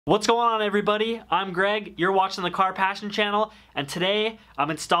What's going on, everybody? I'm Greg, you're watching the Car Passion channel, and today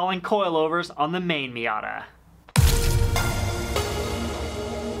I'm installing coilovers on the main Miata.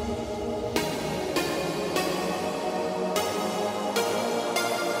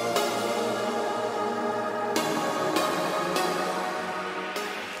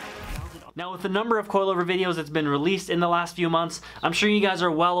 Now, with the number of coilover videos that's been released in the last few months, I'm sure you guys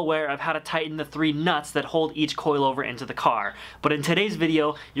are well aware of how to tighten the 3 nuts that hold each coilover into the car. But in today's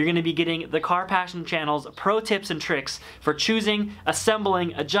video, you're going to be getting the Car Passion channel's pro tips and tricks for choosing,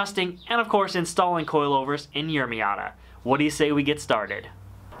 assembling, adjusting, and of course installing coilovers in your Miata. What do you say we get started?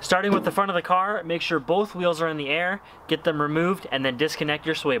 Starting with the front of the car, make sure both wheels are in the air, get them removed, and then disconnect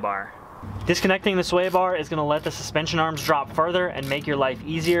your sway bar. Disconnecting the sway bar is going to let the suspension arms drop further and make your life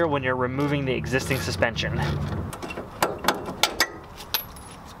easier when you're removing the existing suspension.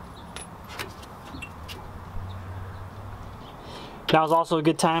 Now is also a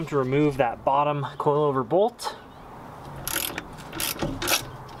good time to remove that bottom coilover bolt.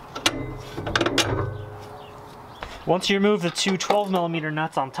 Once you remove the 2 12mm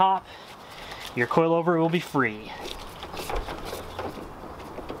nuts on top, your coilover will be free.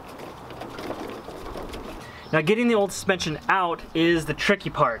 Now, getting the old suspension out is the tricky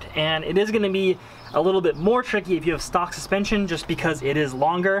part, and it is going to be a little bit more tricky if you have stock suspension just because it is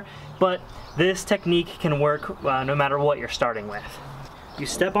longer, but this technique can work no matter what you're starting with. You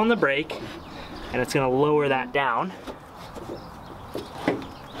step on the brake and it's going to lower that down.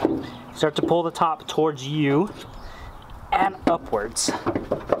 Start to pull the top towards you and upwards.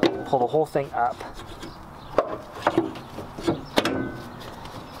 Pull the whole thing up.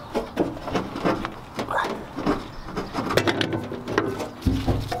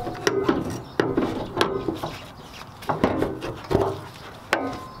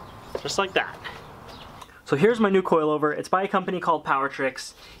 Just like that. So here's my new coilover. It's by a company called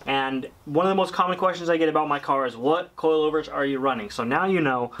Powertrix, and one of the most common questions I get about my car is, what coilovers are you running? So now you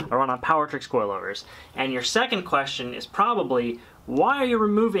know I run on Powertrix coilovers. And your second question is probably, why are you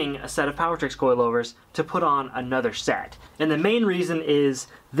removing a set of Powertrix coilovers to put on another set? And the main reason is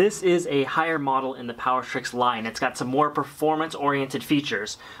this is a higher model in the Powertrix line. It's got some more performance-oriented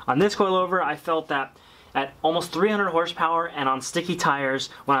features. On this coilover, I felt that at almost 300 horsepower and on sticky tires,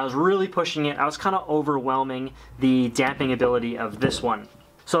 when I was really pushing it, I was kind of overwhelming the damping ability of this one.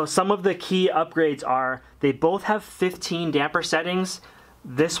 So some of the key upgrades are, they both have 15 damper settings.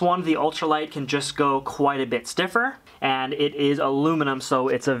 This one, the ultralight, can just go quite a bit stiffer, and it is aluminum, so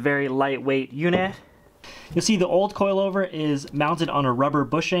it's a very lightweight unit. You'll see the old coilover is mounted on a rubber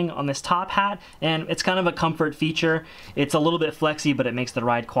bushing on this top hat, and it's kind of a comfort feature. It's a little bit flexy, but it makes the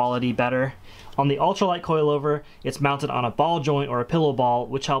ride quality better. On the ultralight coilover, it's mounted on a ball joint or a pillow ball,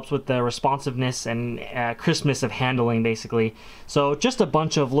 which helps with the responsiveness and crispness of handling, basically. So just a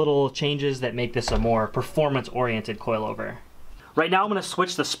bunch of little changes that make this a more performance-oriented coilover. Right now I'm going to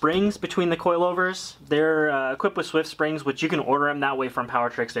switch the springs between the coilovers. They're equipped with Swift springs, which you can order them that way from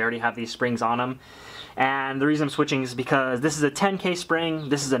Powertrix. They already have these springs on them. And the reason I'm switching is because this is a 10K spring,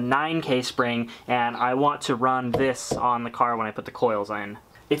 this is a 9K spring, and I want to run this on the car when I put the coils in.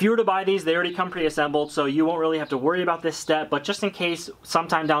 If you were to buy these, they already come pre-assembled, so you won't really have to worry about this step, but just in case,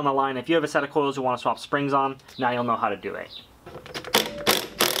 sometime down the line, if you have a set of coils you want to swap springs on, now you'll know how to do it.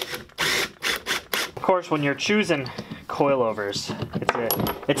 Of course, when you're choosing coilovers,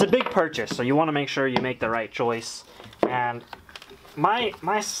 it's a big purchase, so you want to make sure you make the right choice. And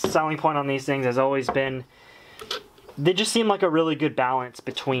my selling point on these things has always been, they just seem like a really good balance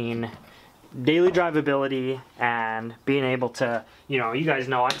between daily drivability and being able to, you know, you guys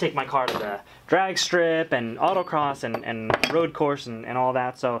know I take my car to the drag strip and autocross and road course and all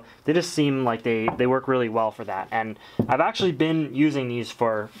that, so they just seem like they work really well for that. And I've actually been using these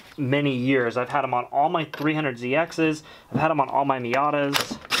for many years. I've had them on all my 300ZXs, I've had them on all my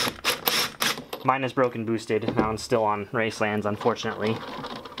Miatas. Mine is broken boosted, now I'm still on Racelands, unfortunately.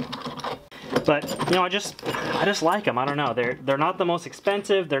 But, you know, I just like them. I don't know. They're not the most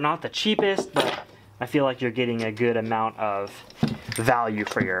expensive, they're not the cheapest, but I feel like you're getting a good amount of value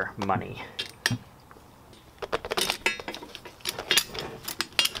for your money.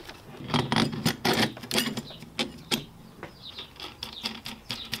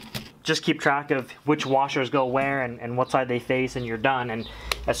 Just keep track of which washers go where and what side they face, and you're done. And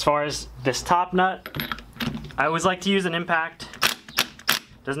as far as this top nut, I always like to use an impact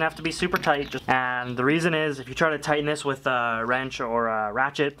Doesn't have to be super tight. And the reason is, if you try to tighten this with a wrench or a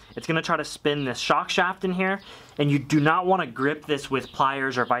ratchet, it's gonna try to spin this shock shaft in here, and you do not want to grip this with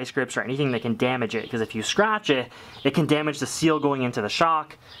pliers or vice grips or anything that can damage it, because if you scratch it, it can damage the seal going into the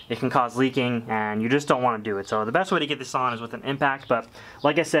shock, it can cause leaking, and you just don't want to do it. So the best way to get this on is with an impact, but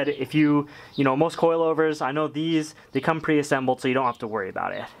like I said, if you know, most coilovers, I know these, they come pre-assembled, so you don't have to worry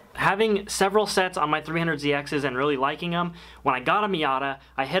about it. Having several sets on my 300ZXs and really liking them, when I got a Miata,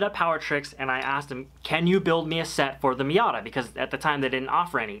 I hit up Powertrix and I asked them, can you build me a set for the Miata? Because at the time they didn't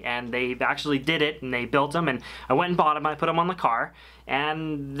offer any, and they actually did it, and they built them, and I went and bought them, I put them on the car,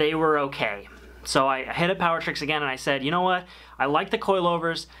 and they were okay. So I hit up Powertrix again and I said, you know what, I like the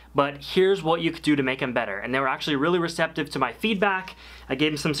coilovers, but here's what you could do to make them better. And they were actually really receptive to my feedback. I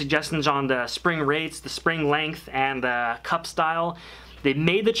gave them some suggestions on the spring rates, the spring length, and the cup style. They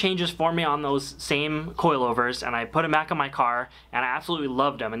made the changes for me on those same coilovers, and I put them back on my car, and I absolutely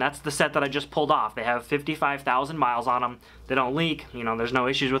loved them. And that's the set that I just pulled off. They have 55,000 miles on them. They don't leak, you know, there's no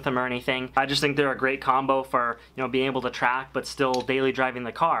issues with them or anything. I just think they're a great combo for, you know, being able to track but still daily driving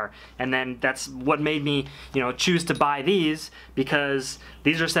the car. And then that's what made me, you know, choose to buy these, because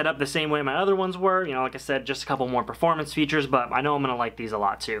these are set up the same way my other ones were. You know, like I said, just a couple more performance features, but I know I'm gonna like these a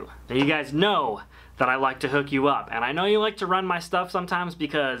lot too. Now you guys know that I like to hook you up, and I know you like to run my stuff sometimes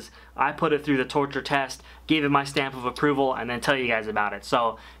because I put it through the torture test, gave it my stamp of approval, and then tell you guys about it.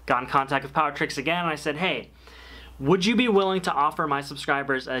 So got in contact with Powertrix again, and I said, hey, would you be willing to offer my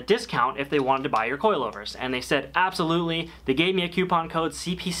subscribers a discount if they wanted to buy your coilovers? And they said absolutely. They gave me a coupon code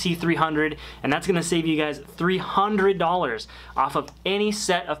CPC300, and that's gonna save you guys $300 off of any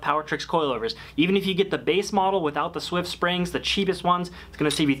set of Powertrix coilovers. Even if you get the base model without the Swift springs, the cheapest ones, it's gonna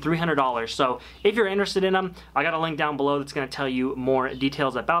save you $300. So if you're interested in them, I got a link down below that's gonna tell you more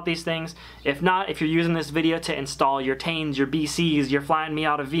details about these things. If not, if you're using this video to install your Tanes, your BCs, your flying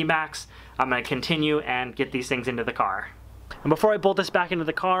Miata VMAX, I'm going to continue and get these things into the car. And before I bolt this back into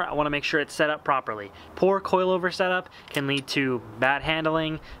the car, I want to make sure it's set up properly. Poor coilover setup can lead to bad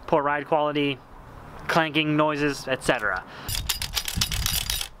handling, poor ride quality, clanking noises, etc.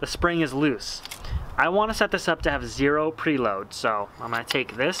 The spring is loose. I want to set this up to have 0 preload, so I'm going to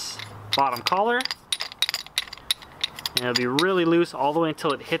take this bottom collar, and it'll be really loose all the way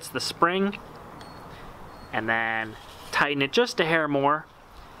until it hits the spring, and then tighten it just a hair more,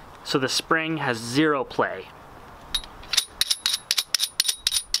 so the spring has 0 play.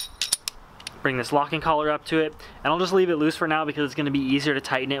 Bring this locking collar up to it, and I'll just leave it loose for now because it's going to be easier to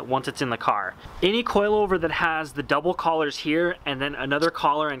tighten it once it's in the car. Any coilover that has the double collars here and then another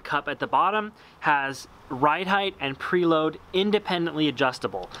collar and cup at the bottom has ride height and preload independently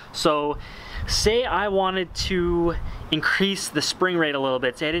adjustable. So say I wanted to increase the spring rate a little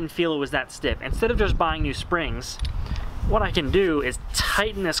bit, say I didn't feel it was that stiff. Instead of just buying new springs, what I can do is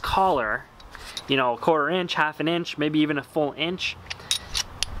tighten this collar, you know, 1/4 inch, 1/2 inch, maybe even a full inch,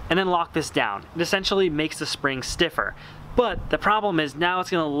 and then lock this down. It essentially makes the spring stiffer. But the problem is now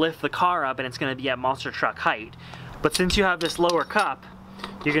it's going to lift the car up and it's going to be at monster truck height. But since you have this lower cup,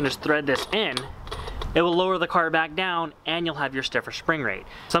 you can just thread this in. It will lower the car back down and you'll have your stiffer spring rate.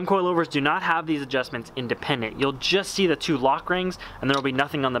 Some coilovers do not have these adjustments independent. You'll just see the 2 lock rings and there will be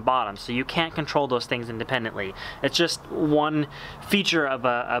nothing on the bottom, so you can't control those things independently. It's just one feature of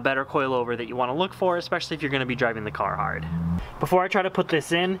a better coilover that you want to look for, especially if you're going to be driving the car hard. Before I try to put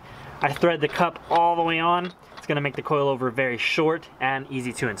this in, I thread the cup all the way on. It's going to make the coilover very short and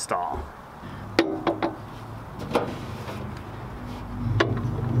easy to install.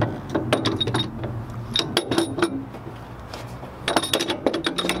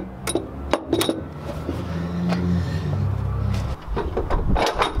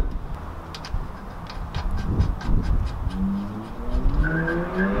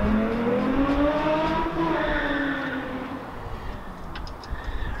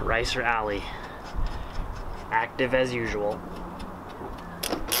 Ricer Alley, active as usual.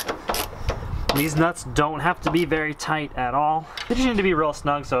 These nuts don't have to be very tight at all. They just need to be real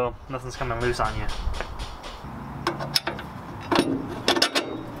snug so nothing's coming loose on you.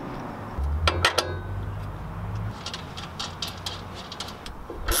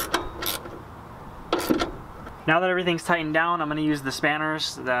 Now that everything's tightened down, I'm going to use the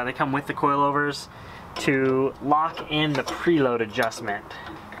spanners that come with the coilovers to lock in the preload adjustment.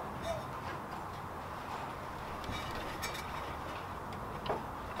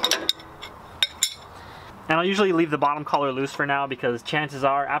 And I'll usually leave the bottom collar loose for now because chances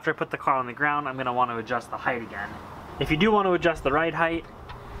are after I put the car on the ground, I'm going to want to adjust the height again. If you do want to adjust the ride height,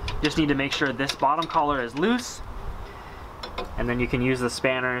 you just need to make sure this bottom collar is loose, and then you can use the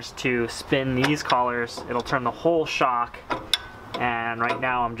spanners to spin these collars. It'll turn the whole shock and right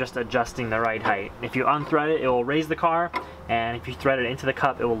now I'm just adjusting the ride height. If you unthread it, it will raise the car, and if you thread it into the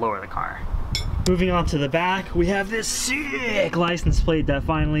cup, it will lower the car. Moving on to the back, we have this sick license plate that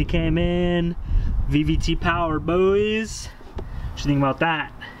finally came in. VVT power, boys. What you think about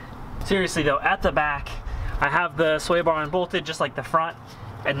that? Seriously though, at the back, I have the sway bar unbolted just like the front,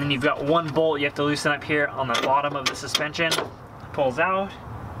 and then you've got one bolt you have to loosen up here on the bottom of the suspension. It pulls out.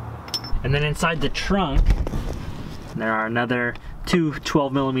 And then inside the trunk, there are another two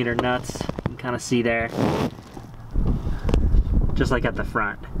 12mm nuts. You can kind of see there, just like at the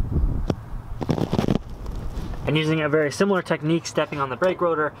front. And using a very similar technique, stepping on the brake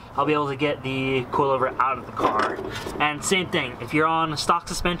rotor, I'll be able to get the coilover out of the car. And same thing, if you're on stock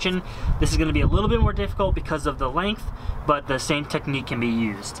suspension, this is going to be a little bit more difficult because of the length, but the same technique can be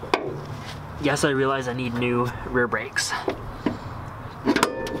used. Yes, I realize I need new rear brakes.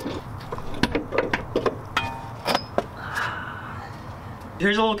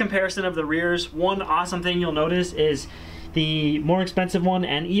 Here's a little comparison of the rears. One awesome thing you'll notice is the more expensive one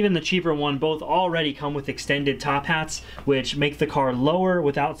and even the cheaper one both already come with extended top hats, which make the car lower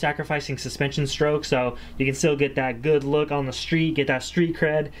without sacrificing suspension stroke, so you can still get that good look on the street, get that street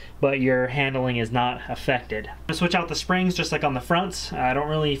cred, but your handling is not affected. I'm gonna switch out the springs just like on the fronts. I don't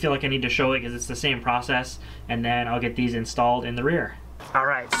really feel like I need to show it because it's the same process, and then I'll get these installed in the rear.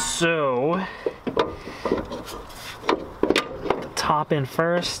 Alright, so top in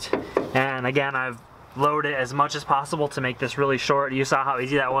first, and again I've lowered it as much as possible to make this really short. You saw how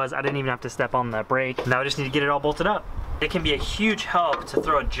easy that was. I didn't even have to step on the brake. Now I just need to get it all bolted up. It can be a huge help to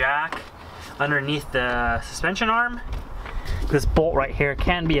throw a jack underneath the suspension arm. This bolt right here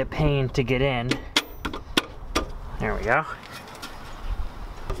can be a pain to get in. There we go.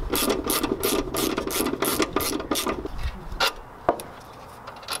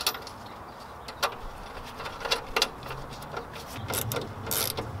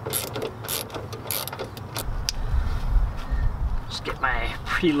 Get my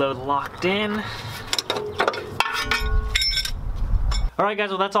preload locked in. Alright guys,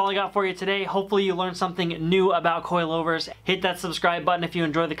 well that's all I got for you today. Hopefully you learned something new about coilovers. Hit that subscribe button if you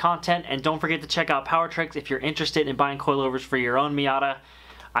enjoy the content, and don't forget to check out Powertrix if you're interested in buying coilovers for your own Miata.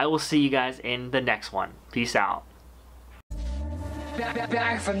 I will see you guys in the next one. Peace out.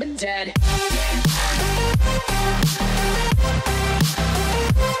 Back from the dead.